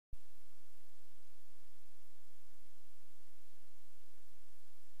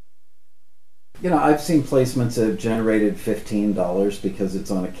I've seen placements that have generated $15 because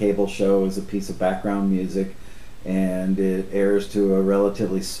it's on a cable show as a piece of background music, and it airs to a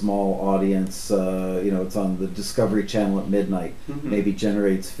relatively small audience. It's on the Discovery Channel at midnight. Maybe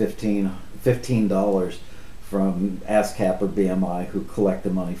generates $15 from ASCAP or BMI, who collect the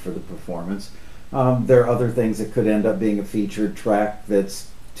money for the performance. There are other things that could end up being a featured track that's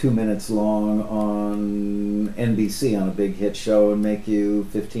 2 minutes long on NBC on a big hit show and make you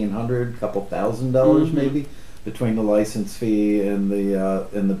 $1,500, couple $1,000 maybe, between the license fee and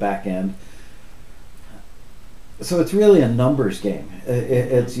the back end. So it's really a numbers game.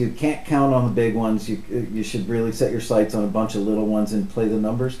 It's you can't count on the big ones. You should really set your sights on a bunch of little ones and play the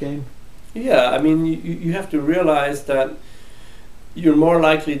numbers game. Yeah, I mean, you have to realize that you're more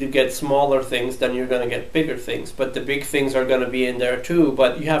likely to get smaller things than you're going to get bigger things, but the big things are going to be in there too.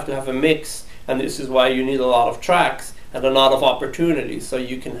 But you have to have a mix, and this is why you need a lot of tracks and a lot of opportunities, so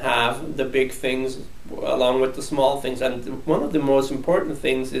you can have the big things along with the small things. And one of the most important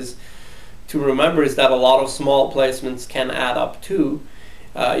things is to remember is that a lot of small placements can add up too.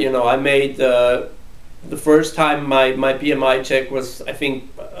 I made the first time my BMI check was, I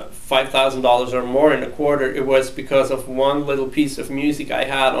think, $5,000 or more in a quarter. It was because of one little piece of music I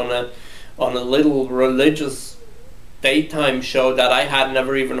had on a little religious daytime show that I had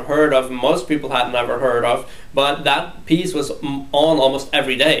never even heard of. Most people had never heard of, but that piece was on almost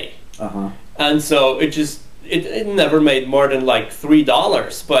every day. And so it never made more than like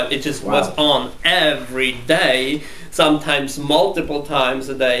 $3, but it just was on every day, sometimes multiple times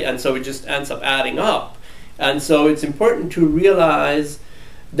a day, and so it just ends up adding up. And so it's important to realize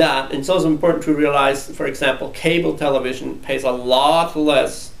that. And it's also important to realize, for example, cable television pays a lot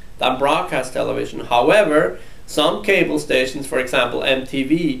less than broadcast television. However, some cable stations, for example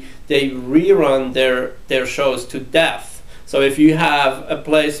MTV, they rerun their shows to death. So if you have a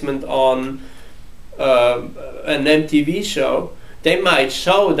placement on an MTV show, they might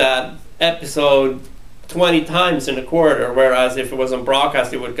show that episode 20 times in a quarter, whereas if it was on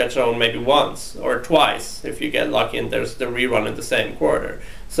broadcast, it would get shown maybe once or twice if you get lucky and there's the rerun in the same quarter.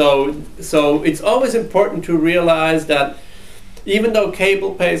 So it's always important to realize that even though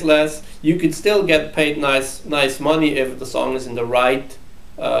cable pays less, you could still get paid nice money if the song is in the right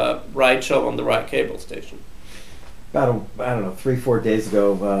show on the right cable station. About, I don't know, 3-4 days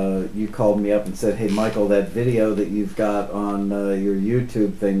ago, you called me up and said, "Hey, Michael, that video that you've got on your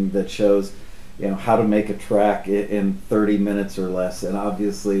YouTube thing that shows, how to make a track in 30 minutes or less." And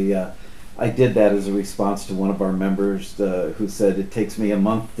obviously, I did that as a response to one of our members who said it takes me a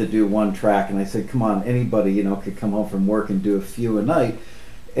month to do one track. And I said, come on, anybody, could come home from work and do a few a night.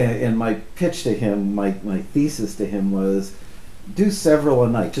 And my pitch to him, my thesis to him was, do several a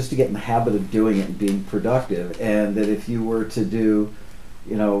night just to get in the habit of doing it and being productive. And that if you were to do,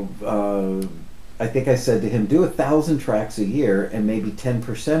 I think I said to him, do 1,000 tracks a year and maybe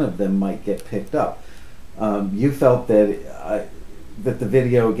 10% of them might get picked up. You felt that that the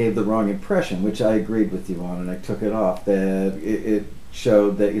video gave the wrong impression, which I agreed with you on, and I took it off, that it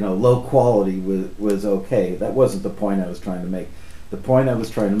showed that low quality was okay. That wasn't the point I was trying to make. The point I was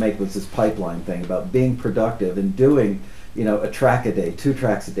trying to make was this pipeline thing about being productive and doing a track a day, 2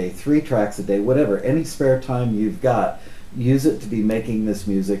 tracks a day, 3 tracks a day, whatever, any spare time you've got, use it to be making this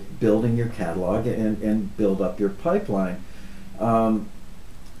music, building your catalog, and build up your pipeline.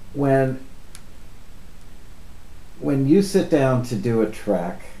 When you sit down to do a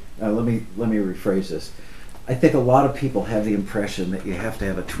track, let me rephrase this. I think a lot of people have the impression that you have to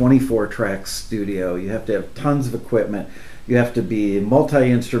have a 24-track studio, you have to have tons of equipment, you have to be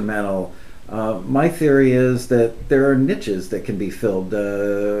multi-instrumental. My theory is that there are niches that can be filled.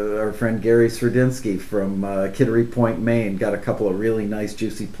 Our friend Gary Sredinsky from Kittery Point, Maine, got a couple of really nice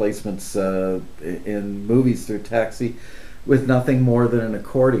juicy placements in movies through Taxi with nothing more than an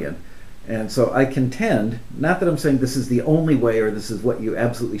accordion. And so I contend, not that I'm saying this is the only way or this is what you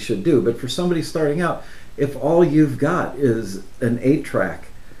absolutely should do, but for somebody starting out, if all you've got is an 8-track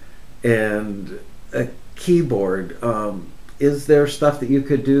and a keyboard, is there stuff that you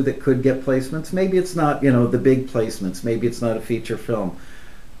could do that could get placements? Maybe it's not, the big placements. Maybe it's not a feature film.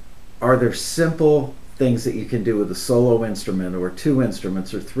 Are there simple things that you can do with a solo instrument or 2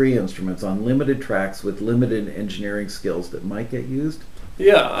 instruments or 3 instruments on limited tracks with limited engineering skills that might get used?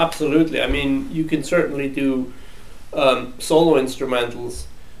 Yeah, absolutely. I mean, you can certainly do solo instrumentals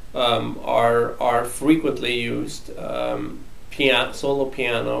are frequently used. Solo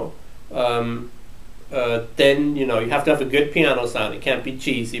piano. Then you have to have a good piano sound. It can't be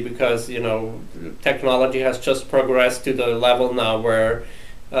cheesy because technology has just progressed to the level now where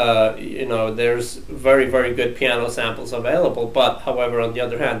You know, there's very, very good piano samples available, but however, on the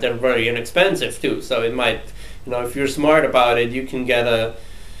other hand, they're very inexpensive too. So it might, you know, if you're smart about it, you can get a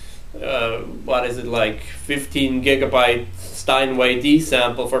what is it, like 15 gigabyte Steinway D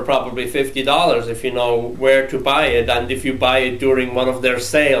sample for probably $50 if you know where to buy it, and if you buy it during one of their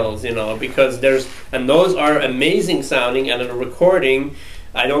sales, you know, because and those are amazing sounding, and in a recording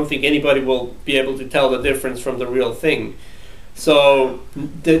I don't think anybody will be able to tell the difference from the real thing. So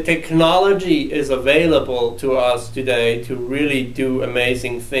the technology is available to us today to really do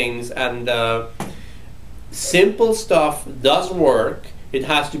amazing things, and simple stuff does work. It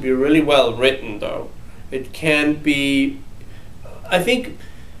has to be really well written, though. It can't be... I think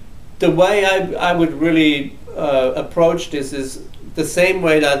the way I would really approach this is the same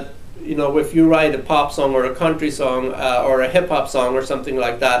way that, you know, if you write a pop song or a country song or a hip-hop song or something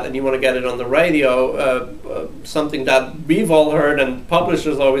like that, and you want to get it on the radio, something that we've all heard and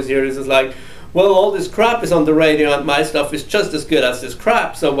publishers always hear is like, well, all this crap is on the radio and my stuff is just as good as this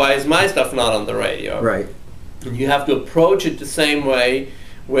crap, so why is my stuff not on the radio? Right. And you have to approach it the same way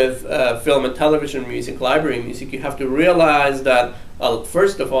with film and television music, library music. You have to realize that,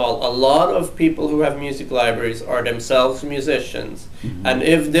 first of all, a lot of people who have music libraries are themselves musicians. Mm-hmm. And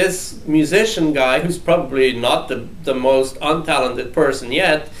if this musician guy, who's probably not the most untalented person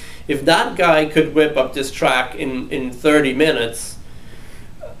yet, if that guy could whip up this track in 30 minutes,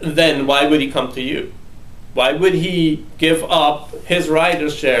 then why would he come to you? Why would he give up his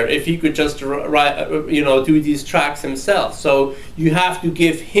writer's share if he could just do these tracks himself? So you have to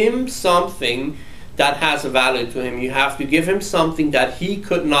give him something that has a value to him. You have to give him something that he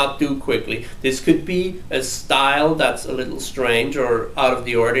could not do quickly. This could be a style that's a little strange or out of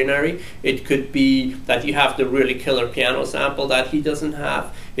the ordinary. It could be that you have the really killer piano sample that he doesn't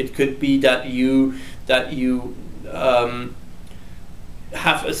have. It could be that you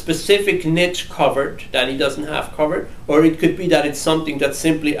have a specific niche covered that he doesn't have covered, or it could be that it's something that's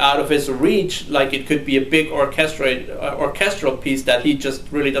simply out of his reach, like it could be a big orchestral piece that he just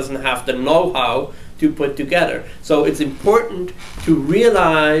really doesn't have the know-how to put together. So it's important to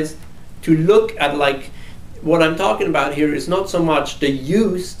realize, to look at, like, what I'm talking about here is not so much the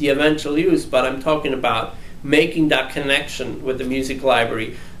use, the eventual use, but I'm talking about making that connection with the music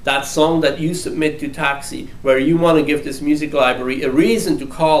library. That song that you submit to TAXI, where you want to give this music library a reason to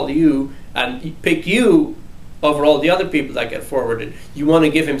call you and pick you over all the other people that get forwarded. You want to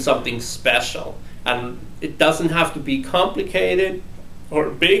give him something special. And it doesn't have to be complicated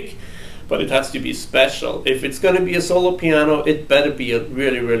or big, but it has to be special. If it's going to be a solo piano, it better be a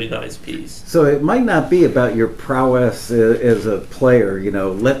really, really nice piece. So it might not be about your prowess as a player, you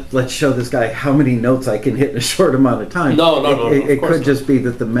know, let's show this guy how many notes I can hit in a short amount of time. No. It could just be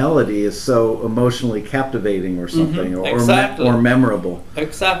that the melody is so emotionally captivating or something, exactly. or memorable.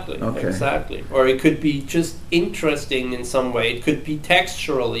 Exactly, okay. Exactly. Or it could be just interesting in some way. It could be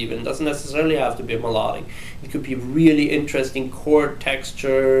textural even. It doesn't necessarily have to be melodic. It could be really interesting chord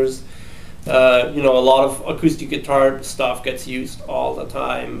textures. A lot of acoustic guitar stuff gets used all the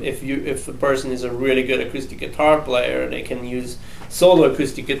time. If a person is a really good acoustic guitar player, they can use solo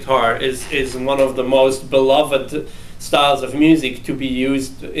acoustic guitar is one of the most beloved styles of music to be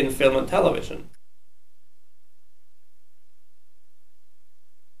used in film and television.